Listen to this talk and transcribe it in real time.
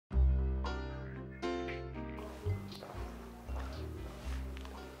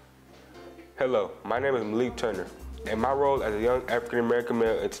Hello, my name is Malik Turner, and my role as a young African-American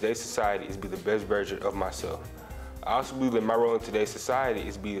male in today's society is to be the best version of myself. I also believe that my role in today's society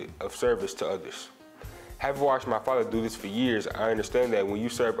is to be of service to others. Having watched my father do this for years, I understand that when you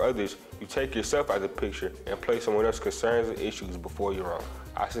serve others, you take yourself out of the picture and place someone else's concerns and issues before your own.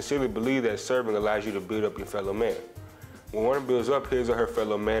 I sincerely believe that serving allows you to build up your fellow man. When one builds up his or her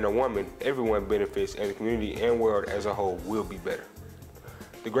fellow man or woman, everyone benefits and the community and world as a whole will be better.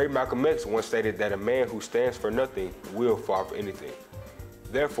 The great Malcolm X once stated that a man who stands for nothing will fall for anything.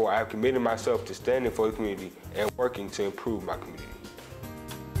 Therefore, I have committed myself to standing for the community and working to improve my community.